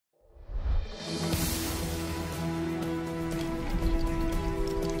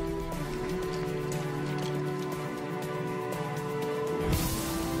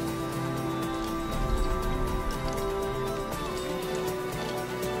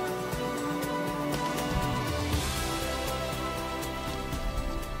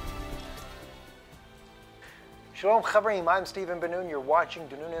Shalom Chavrim, I'm Stephen Ben-Nun. You're watching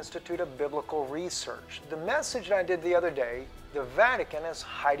Ben-Nun Institute of Biblical Research. The message that I did the other day, the Vatican is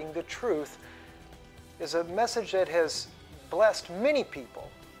hiding the truth, is a message that has blessed many people.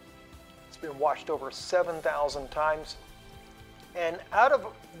 It's been watched over 7,000 times. And out of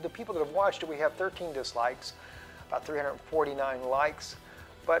the people that have watched it, we have 13 dislikes, about 349 likes.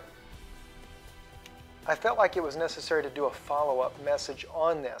 But I felt like it was necessary to do a follow-up message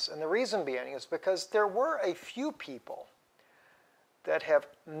on this. And the reason being is because there were a few people that have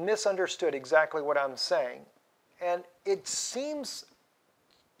misunderstood exactly what I'm saying. And it seems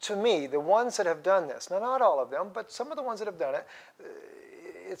to me, the ones that have done this, now not all of them, but some of the ones that have done it,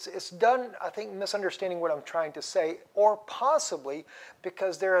 it's done, I think, misunderstanding what I'm trying to say, or possibly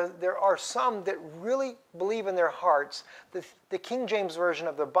because there are some that really believe in their hearts that the King James Version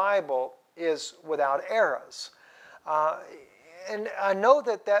of the Bible is without errors. And I know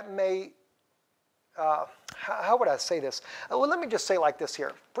that that may, how would I say this? Well, let me just say like this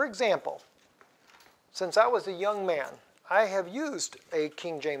here. For example, since I was a young man, I have used a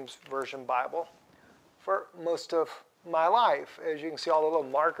King James Version Bible for most of my life. As you can see, all the little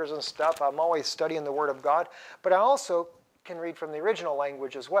markers and stuff, I'm always studying the Word of God, but I also can read from the original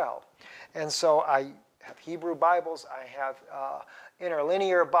language as well. And so I have Hebrew Bibles, I have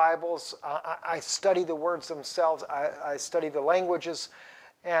interlinear Bibles, I study the words themselves, I study the languages,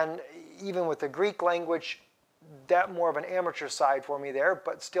 and even with the Greek language, that more of an amateur side for me there,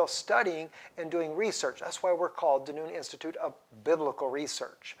 but still studying and doing research. That's why we're called the Ben-Nun Institute of Biblical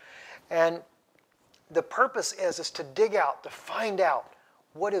Research. And the purpose is to dig out, to find out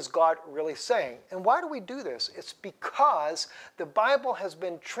what is God really saying. And why do we do this? It's because the Bible has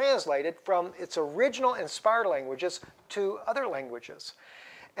been translated from its original inspired languages to other languages.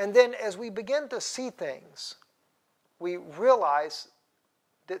 And then as we begin to see things, we realize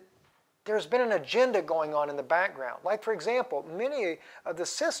that there's been an agenda going on in the background. Like, for example, many of the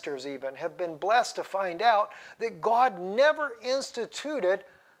sisters even have been blessed to find out that God never instituted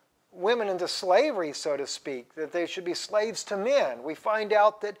women into slavery, so to speak, that they should be slaves to men. We find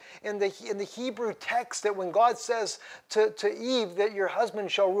out that in the Hebrew text that when God says to Eve that your husband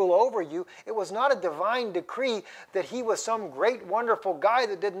shall rule over you, it was not a divine decree that he was some great wonderful guy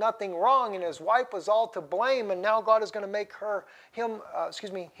that did nothing wrong and his wife was all to blame and now God is going to make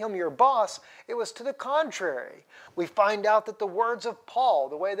him your boss. It was to the contrary. We find out that the words of Paul,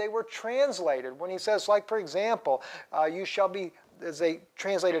 the way they were translated, when he says, like for example, you shall be, as they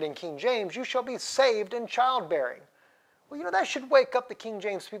translated in King James, you shall be saved in childbearing. Well, you know, that should wake up the King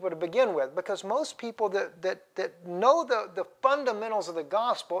James people to begin with, because most people that know the fundamentals of the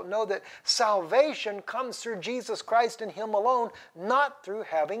gospel know that salvation comes through Jesus Christ and Him alone, not through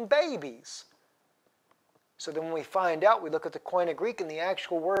having babies. So then when we find out, we look at the Koine Greek and the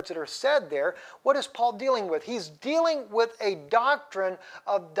actual words that are said there, what is Paul dealing with? He's dealing with a doctrine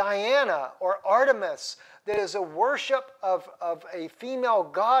of Diana or Artemis, that is a worship of a female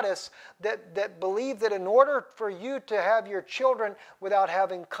goddess that believed that in order for you to have your children without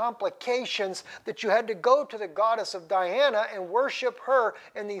having complications, that you had to go to the goddess of Diana and worship her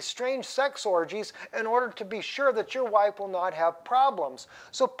in these strange sex orgies in order to be sure that your wife will not have problems.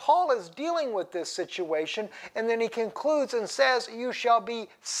 So Paul is dealing with this situation, and then he concludes and says, you shall be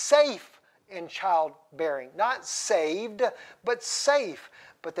safe in childbearing. Not saved, but safe.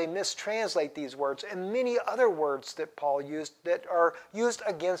 But they mistranslate these words and many other words that Paul used that are used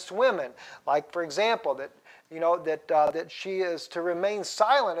against women. Like, for example, that she is to remain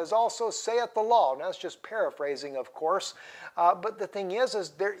silent, as also saith the law. Now, that's just paraphrasing, of course. But the thing is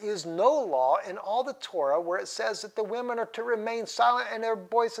there is no law in all the Torah where it says that the women are to remain silent and their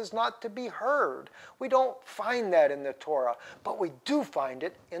voice is not to be heard. We don't find that in the Torah, but we do find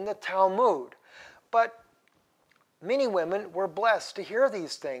it in the Talmud. But many women were blessed to hear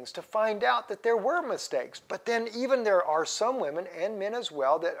these things, to find out that there were mistakes. But then even there are some women, and men as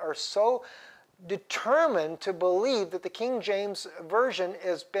well, that are so determined to believe that the King James Version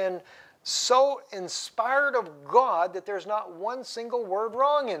has been so inspired of God that there's not one single word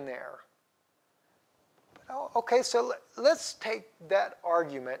wrong in there. Okay, so let's take that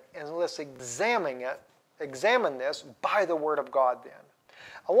argument and let's examine this by the Word of God then.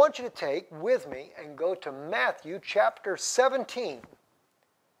 I want you to take with me and go to Matthew chapter 17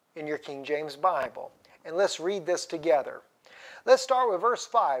 in your King James Bible. And let's read this together. Let's start with verse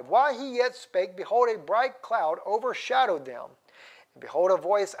 5. While he yet spake, behold, a bright cloud overshadowed them. And behold, a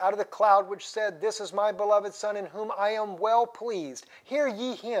voice out of the cloud which said, This is my beloved Son, in whom I am well pleased. Hear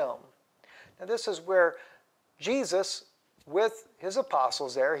ye him. Now this is where Jesus, with his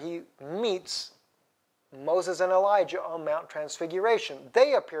apostles there, he meets Moses and Elijah on Mount Transfiguration.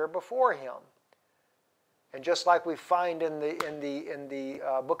 They appear before him. And just like we find in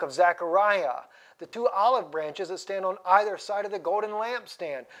the book of Zechariah, the two olive branches that stand on either side of the golden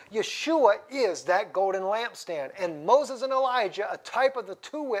lampstand. Yeshua is that golden lampstand. And Moses and Elijah, a type of the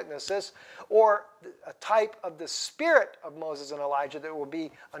two witnesses, or a type of the spirit of Moses and Elijah that will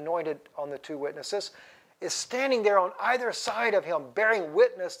be anointed on the two witnesses, is standing there on either side of him, bearing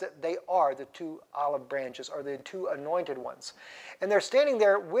witness that they are the two olive branches, or the two anointed ones. And they're standing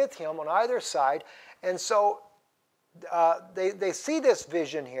there with him on either side. And so they see this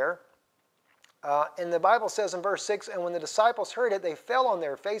vision here. And the Bible says in verse 6, and when the disciples heard it, they fell on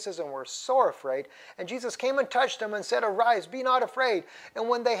their faces and were sore afraid. And Jesus came and touched them and said, Arise, be not afraid. And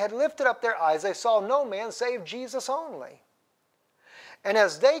when they had lifted up their eyes, they saw no man save Jesus only. And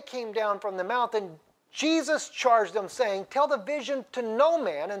as they came down from the mountain, Jesus charged them, saying, Tell the vision to no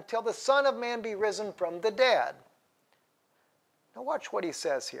man until the Son of Man be risen from the dead. Now watch what he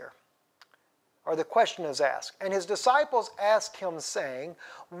says here. Or the question is asked. And his disciples asked him, saying,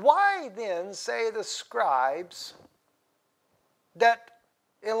 Why then say the scribes that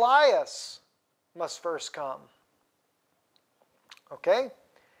Elias must first come? Okay?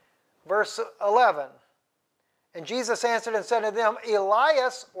 Verse 11. And Jesus answered and said to them,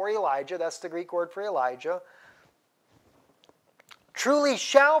 Elias, or Elijah, that's the Greek word for Elijah, truly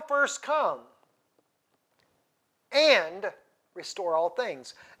shall first come and restore all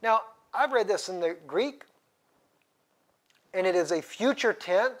things. Now, I've read this in the Greek, and it is a future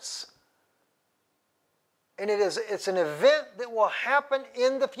tense, and it's an event that will happen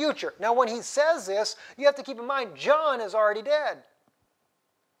in the future. Now, when he says this, you have to keep in mind, John is already dead.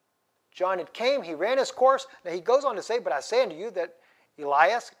 John had came, he ran his course. Now, he goes on to say, But I say unto you that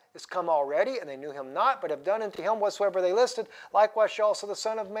Elias is come already, and they knew him not, but have done unto him whatsoever they listed. Likewise shall also the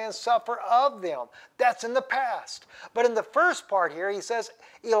Son of Man suffer of them. That's in the past. But in the first part here, he says,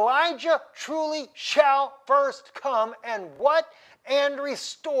 Elijah truly shall first come, and what? And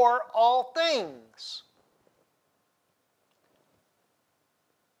restore all things.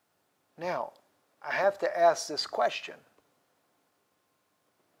 Now, I have to ask this question.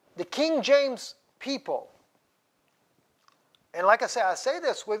 The King James people, and like I say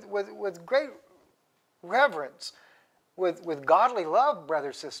this with great reverence, with godly love,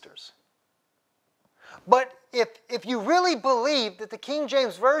 brothers, sisters. But if you really believe that the King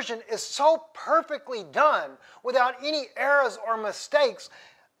James Version is so perfectly done, without any errors or mistakes,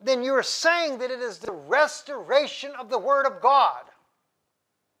 then you're saying that it is the restoration of the Word of God.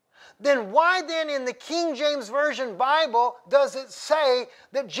 Then why then in the King James Version Bible does it say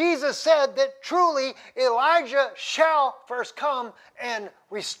that Jesus said that truly Elijah shall first come and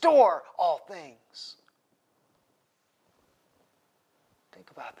restore all things?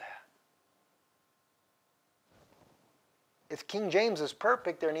 Think about that. If King James is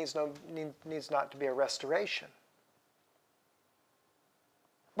perfect, there needs not to be a restoration.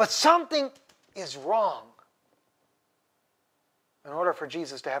 But something is wrong in order for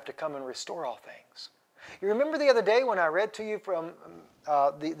Jesus to have to come and restore all things. You remember the other day when I read to you from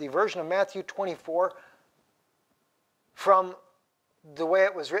the version of Matthew 24, from the way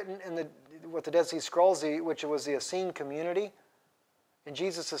it was written in with the Dead Sea Scrolls, which was the Essene community in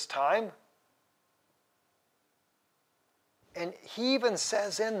Jesus' time? And he even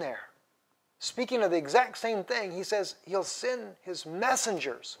says in there, speaking of the exact same thing, he says he'll send his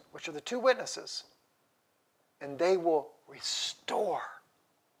messengers, which are the two witnesses, and they will restore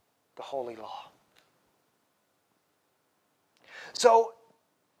the holy law. So,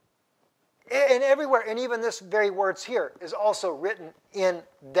 and everywhere, and even this very words here is also written in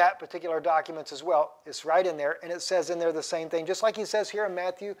that particular document as well. It's right in there, and it says in there the same thing. Just like he says here in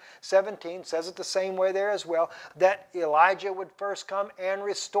Matthew 17, says it the same way there as well, that Elijah would first come and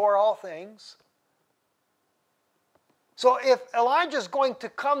restore all things. So if Elijah is going to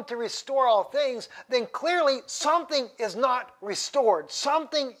come to restore all things, then clearly something is not restored.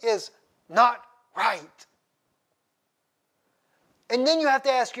 Something is not right. And then you have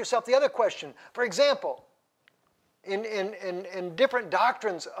to ask yourself the other question. For example, in different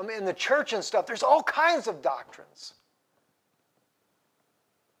doctrines, in the church and stuff, there's all kinds of doctrines.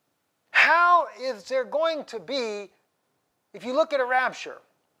 How is there going to be, if you look at a rapture,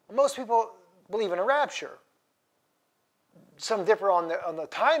 most people believe in a rapture. Some differ on the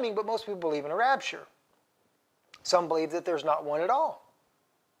timing, but most people believe in a rapture. Some believe that there's not one at all.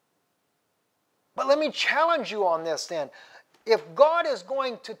 But let me challenge you on this then. If God is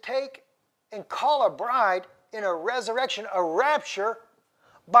going to take and call a bride in a resurrection, a rapture,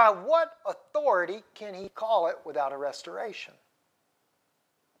 by what authority can he call it without a restoration?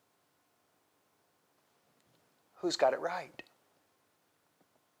 Who's got it right?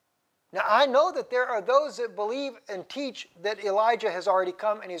 Now, I know that there are those that believe and teach that Elijah has already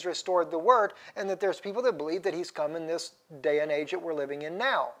come and he's restored the word, and that there's people that believe that he's come in this day and age that we're living in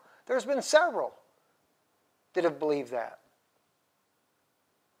now. There's been several that have believed that.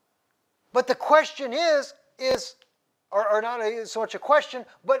 But the question is or not so much a question,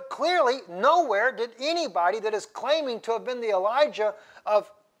 but clearly nowhere did anybody that is claiming to have been the Elijah of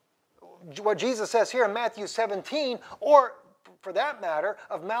what Jesus says here in Matthew 17, or for that matter,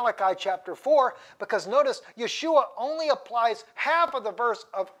 of Malachi chapter 4, because notice, Yeshua only applies half of the verse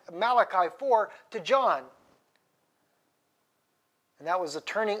of Malachi 4 to John. And that was the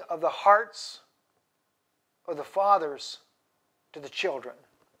turning of the hearts of the fathers to the children,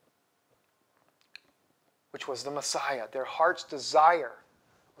 which was the Messiah. Their heart's desire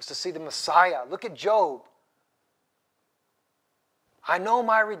was to see the Messiah. Look at Job. I know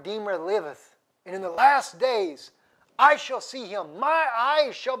my Redeemer liveth, and in the last days I shall see him. My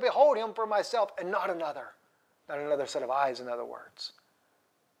eyes shall behold him for myself, and not another. Not another set of eyes, in other words.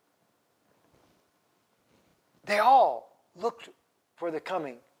 They all looked for the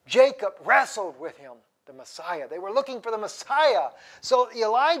coming. Jacob wrestled with him, the Messiah. They were looking for the Messiah. So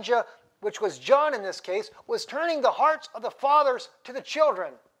Elijah, which was John in this case, was turning the hearts of the fathers to the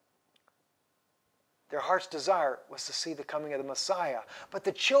children. Their heart's desire was to see the coming of the Messiah. But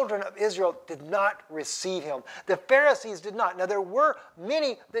the children of Israel did not receive him. The Pharisees did not. Now, there were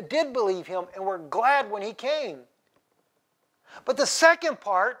many that did believe him and were glad when he came. But the second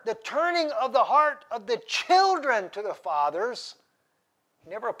part, the turning of the heart of the children to the fathers, he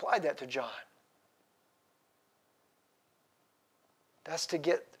never applied that to John. That's to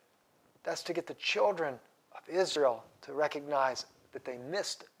get the children of Israel to recognize that they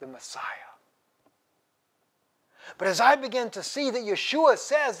missed the Messiah. But as I begin to see that Yeshua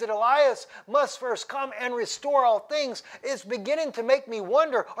says that Elias must first come and restore all things, it's beginning to make me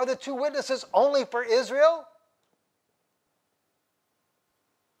wonder, are the two witnesses only for Israel?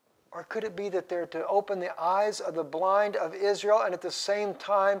 Or could it be that they're to open the eyes of the blind of Israel and at the same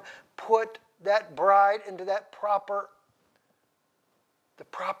time put that bride into that the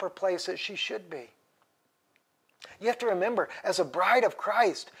proper place that she should be? You have to remember, as a bride of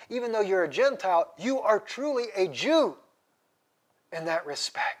Christ, even though you're a Gentile, you are truly a Jew in that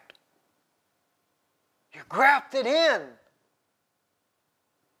respect. You're grafted in.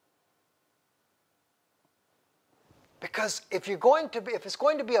 Because if it's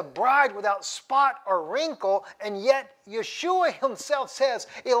going to be a bride without spot or wrinkle, and yet Yeshua himself says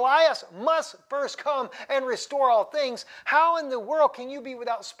Elias must first come and restore all things, how in the world can you be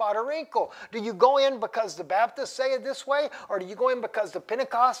without spot or wrinkle? Do you go in because the Baptists say it this way? Or do you go in because the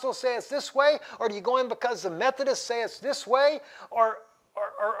Pentecostals say it's this way? Or do you go in because the Methodists say it's this way? Or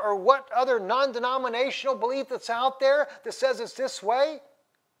what other non-denominational belief that's out there that says it's this way?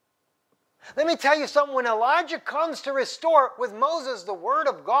 Let me tell you something. When Elijah comes to restore with Moses the Word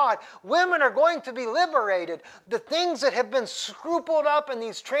of God, women are going to be liberated. The things that have been scrupled up in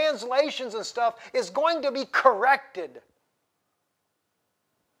these translations and stuff is going to be corrected.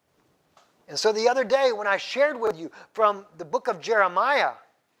 And so the other day when I shared with you from the book of Jeremiah,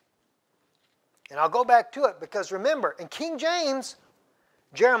 and I'll go back to it because remember, in King James,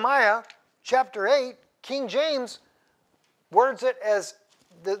 Jeremiah chapter 8, King James words it as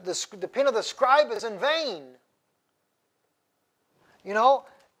the pen of the scribe is in vain. You know,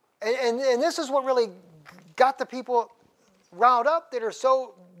 and this is what really got the people riled up that are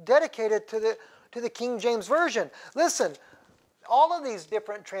so dedicated to the King James Version. Listen, all of these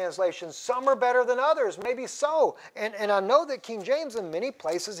different translations, some are better than others, maybe so. And I know that King James in many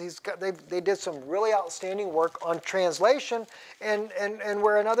places, they did some really outstanding work on translation, and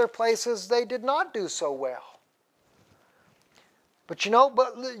where in other places they did not do so well. But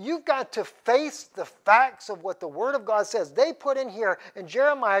you've got to face the facts of what the Word of God says. They put in here in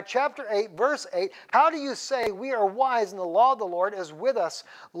Jeremiah chapter 8, verse 8, how do you say we are wise and the law of the Lord is with us?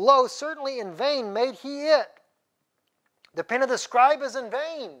 Lo, certainly in vain made he it. The pen of the scribe is in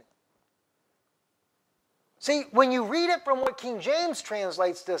vain. See, when you read it from what King James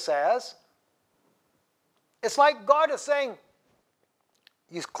translates this as, it's like God is saying,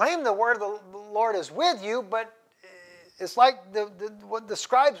 you claim the word of the Lord is with you, but it's like what the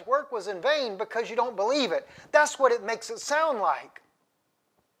scribe's work was in vain because you don't believe it. That's what it makes it sound like.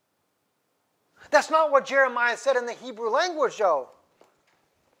 That's not what Jeremiah said in the Hebrew language, though.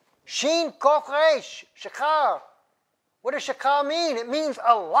 Shin kof resh, shekar. What does shekar mean? It means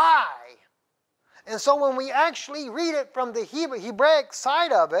a lie. And so when we actually read it from the Hebraic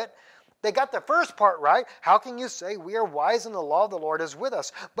side of it, they got the first part right. How can you say we are wise and the law of the Lord is with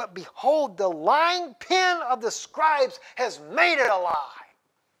us? But behold, the lying pen of the scribes has made it a lie.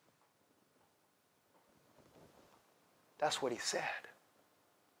 That's what he said.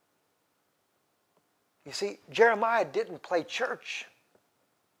 You see, Jeremiah didn't play church.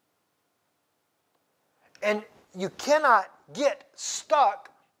 And you cannot get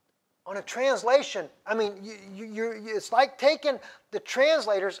stuck on a translation. I mean, it's like taking the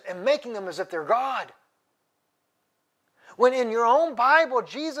translators and making them as if they're God. When in your own Bible,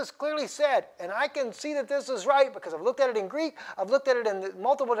 Jesus clearly said, and I can see that this is right because I've looked at it in Greek, I've looked at it in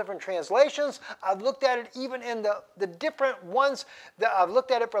multiple different translations, I've looked at it even in the different ones, I've looked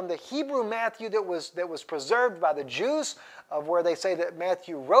at it from the Hebrew Mathew that was preserved by the Jews, of where they say that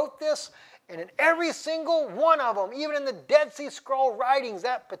Mathew wrote this, and in every single one of them, even in the Dead Sea Scroll writings,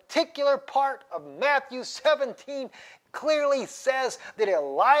 that particular part of Matthew 17 clearly says that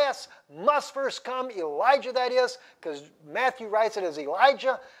Elias must first come, Elijah that is, because Matthew writes it as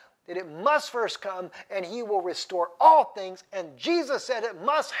Elijah, that it must first come and he will restore all things, and Jesus said it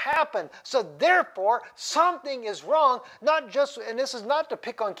must happen. So therefore, something is wrong, not just, and this is not to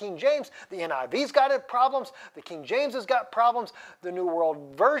pick on King James, the NIV's got problems, the King James has got problems, the New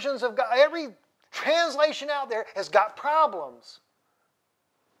World Versions have got, every translation out there has got problems.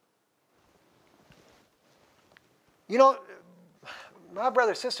 You know, my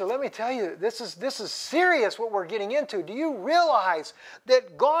brother, sister, let me tell you, this is serious what we're getting into. Do you realize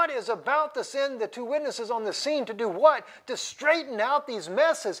that God is about to send the two witnesses on the scene to do what? To straighten out these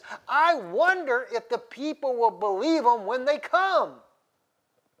messes. I wonder if the people will believe them when they come.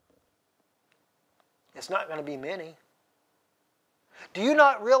 It's not going to be many. Do you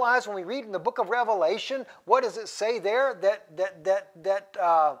not realize when we read in the book of Revelation, what does it say there? That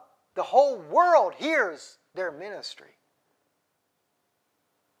the whole world hears their ministry.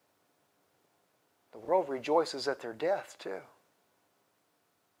 The world rejoices at their death too.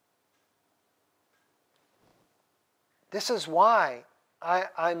 This is why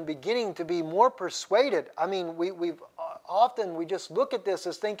I'm beginning to be more persuaded. I mean, we just look at this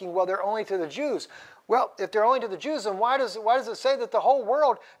as thinking, well, they're only to the Jews. Well, if they're only to the Jews, then why does it say that the whole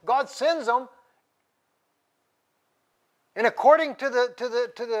world, God sends them? And according to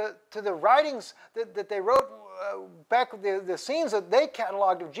the writings that they wrote back, the scenes that they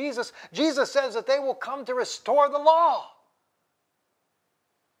cataloged of Jesus, Jesus says that they will come to restore the law.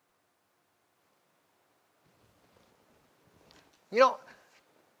 You know,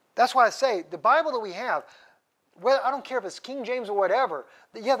 that's why I say the Bible that we have, well, I don't care if it's King James or whatever.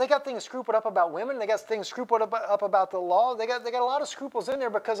 Yeah, they got things scrupled up about women. They got things scrupled up about the law. They got a lot of scruples in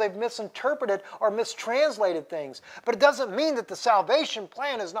there because they've misinterpreted or mistranslated things. But it doesn't mean that the salvation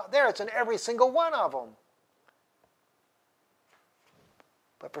plan is not there. It's in every single one of them.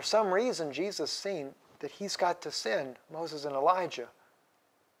 But for some reason, Jesus seen that he's got to send Moses and Elijah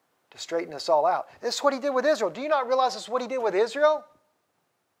to straighten this all out. This is what he did with Israel. Do you not realize this is what he did with Israel?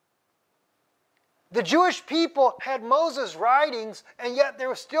 The Jewish people had Moses' writings, and yet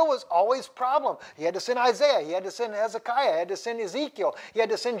there still was always problem. He had to send Isaiah. He had to send Hezekiah. He had to send Ezekiel. He had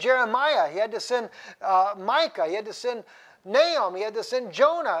to send Jeremiah. He had to send Micah. He had to send Nahum. He had to send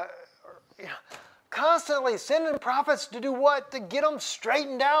Jonah. Constantly sending prophets to do what? To get them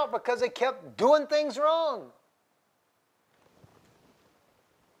straightened out because they kept doing things wrong.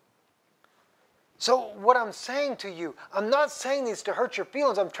 So what I'm saying to you, I'm not saying these to hurt your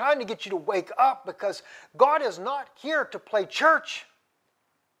feelings. I'm trying to get you to wake up because God is not here to play church.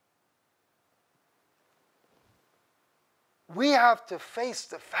 We have to face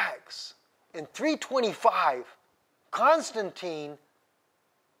the facts. In 325, Constantine,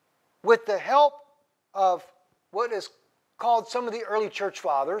 with the help of what is called some of the early church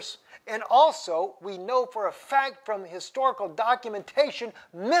fathers, and also we know for a fact from historical documentation,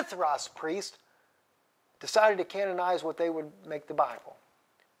 Mithras priest, decided to canonize what they would make the Bible.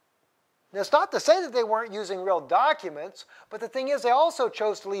 Now, it's not to say that they weren't using real documents, but the thing is they also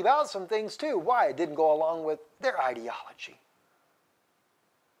chose to leave out some things too. Why? It didn't go along with their ideology.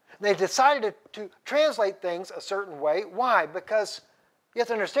 They decided to translate things a certain way. Why? Because you have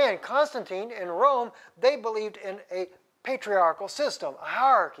to understand, Constantine in Rome, they believed in a patriarchal system, a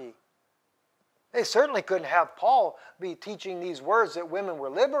hierarchy. They certainly couldn't have Paul be teaching these words that women were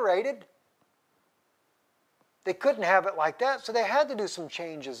liberated. They couldn't have it like that, so they had to do some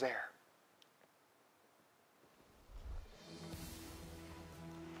changes there.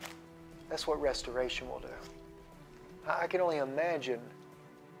 That's what restoration will do. I can only imagine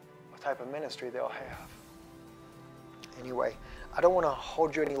what type of ministry they'll have. Anyway, I don't want to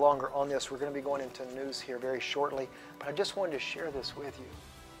hold you any longer on this. We're going to be going into news here very shortly, but I just wanted to share this with you.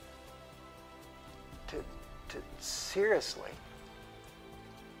 To seriously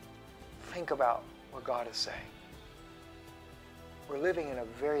think about what God is saying. We're living in a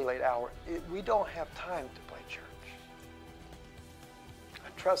very late hour. We don't have time to play church.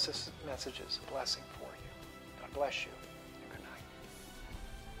 trust this message is a blessing for you. God bless you.